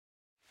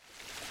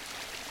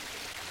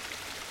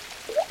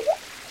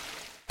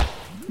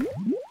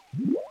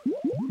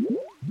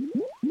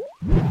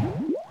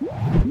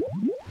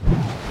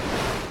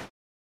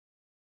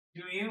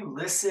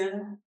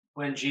listen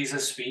when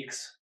Jesus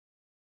speaks?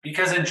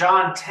 Because in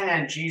John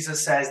 10,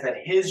 Jesus says that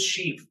his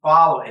sheep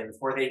follow him,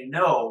 for they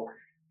know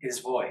his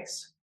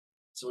voice.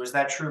 So is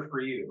that true for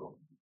you?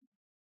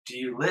 Do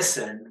you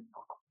listen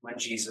when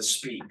Jesus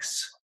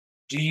speaks?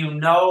 Do you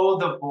know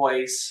the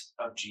voice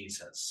of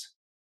Jesus?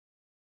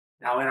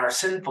 Now, in our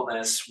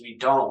sinfulness, we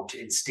don't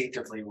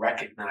instinctively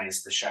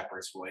recognize the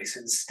shepherd's voice.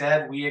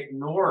 Instead, we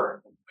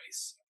ignore the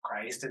voice of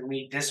Christ and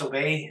we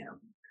disobey him.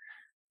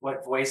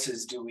 What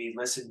voices do we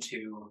listen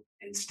to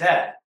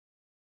instead?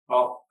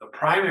 Well, the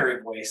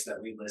primary voice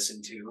that we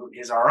listen to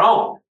is our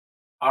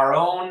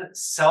own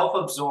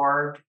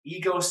self-absorbed,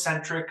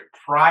 egocentric,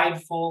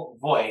 prideful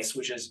voice,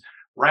 which is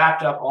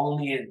wrapped up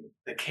only in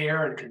the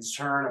care and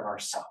concern of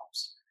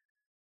ourselves.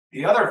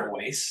 The other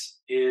voice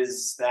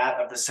is that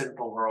of the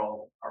sinful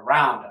world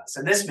around us.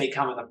 And this may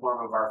come in the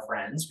form of our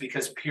friends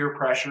because peer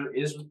pressure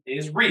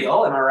is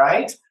real, am I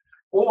right?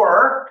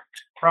 Or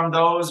from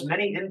those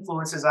many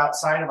influences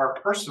outside of our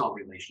personal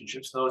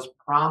relationships, those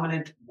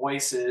prominent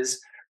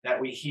voices that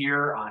we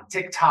hear on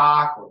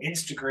TikTok or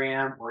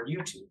Instagram or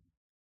YouTube.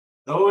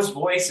 Those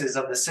voices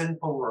of the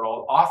sinful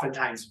world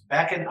oftentimes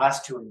beckon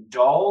us to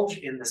indulge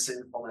in the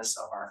sinfulness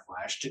of our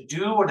flesh, to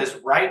do what is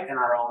right in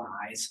our own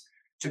eyes,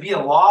 to be a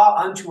law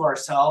unto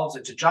ourselves,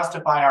 and to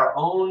justify our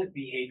own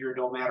behavior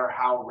no matter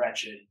how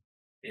wretched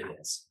it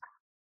is.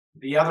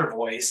 The other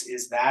voice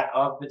is that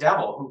of the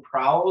devil, who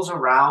prowls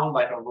around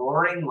like a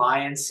roaring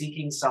lion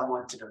seeking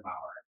someone to devour.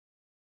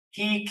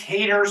 He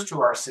caters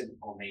to our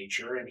sinful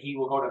nature, and he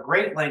will go to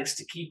great lengths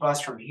to keep us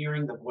from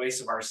hearing the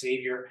voice of our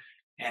Savior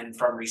and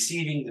from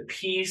receiving the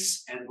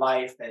peace and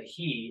life that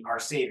he, our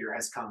Savior,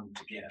 has come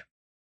to give.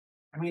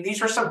 I mean,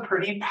 these are some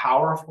pretty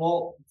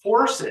powerful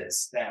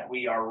forces that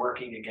we are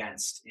working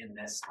against in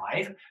this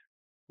life.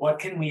 What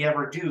can we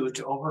ever do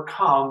to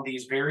overcome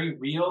these very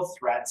real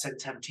threats and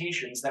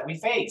temptations that we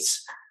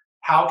face?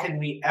 How can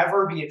we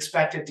ever be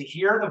expected to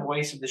hear the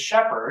voice of the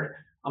shepherd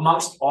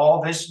amongst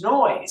all this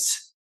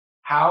noise?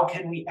 How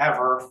can we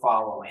ever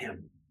follow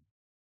him?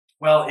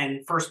 Well,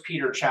 in 1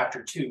 Peter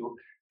chapter 2,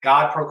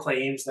 God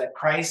proclaims that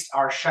Christ,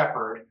 our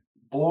shepherd,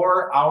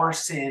 bore our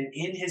sin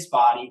in his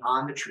body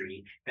on the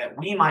tree, that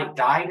we might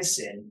die to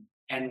sin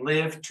and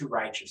live to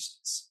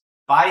righteousness.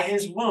 By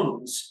his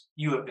wounds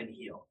you have been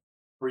healed,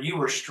 for you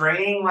were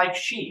straying like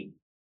sheep,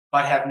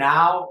 but have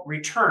now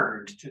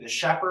returned to the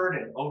shepherd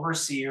and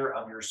overseer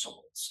of your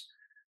souls.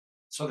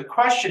 So the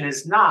question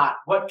is not,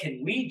 what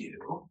can we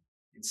do?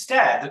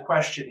 Instead, the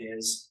question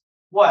is,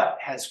 what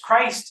has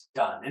Christ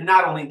done? And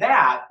not only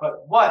that,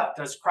 but what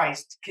does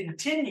Christ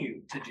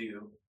continue to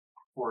do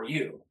for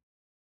you?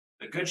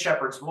 The Good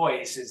Shepherd's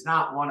voice is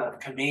not one of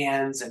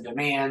commands and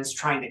demands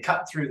trying to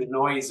cut through the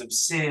noise of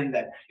sin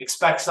that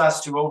expects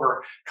us to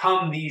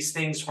overcome these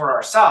things for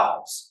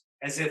ourselves,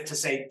 as if to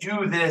say,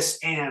 do this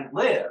and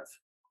live.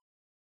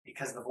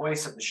 Because the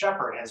voice of the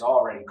shepherd has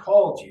already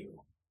called you.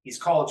 He's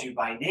called you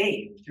by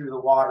name through the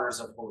waters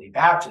of holy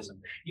baptism.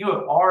 You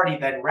have already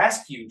been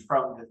rescued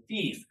from the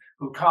thief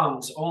who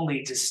comes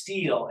only to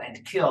steal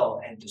and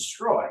kill and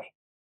destroy.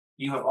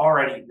 You have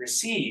already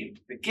received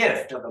the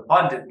gift of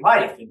abundant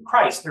life in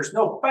Christ. There's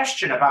no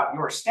question about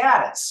your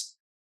status.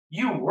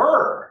 You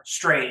were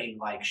straying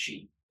like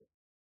sheep,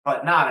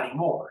 but not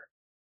anymore.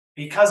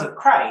 Because of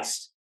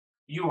Christ,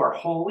 you are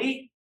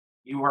holy,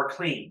 you are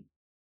clean.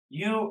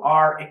 You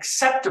are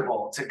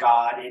acceptable to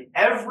God in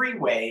every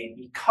way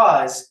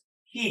because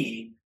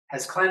he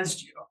has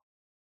cleansed you.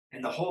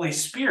 And the Holy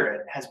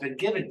Spirit has been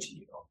given to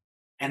you.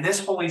 And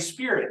this Holy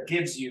Spirit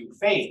gives you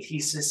faith. He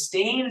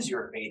sustains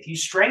your faith. He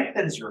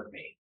strengthens your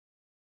faith.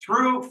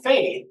 Through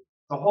faith,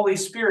 the Holy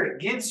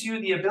Spirit gives you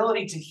the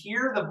ability to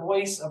hear the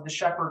voice of the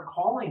shepherd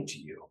calling to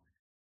you.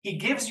 He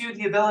gives you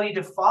the ability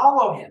to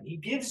follow him. He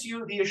gives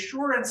you the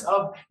assurance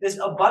of this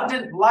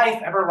abundant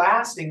life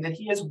everlasting that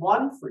he has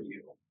won for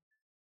you.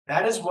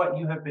 That is what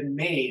you have been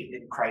made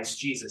in Christ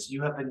Jesus.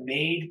 You have been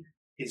made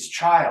his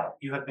child.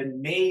 You have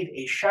been made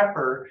a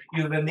shepherd.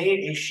 You have been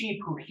made a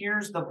sheep who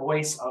hears the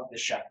voice of the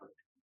shepherd.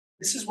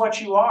 This is what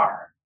you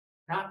are,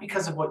 not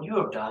because of what you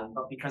have done,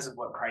 but because of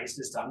what Christ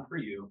has done for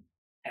you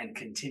and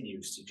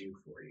continues to do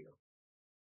for you.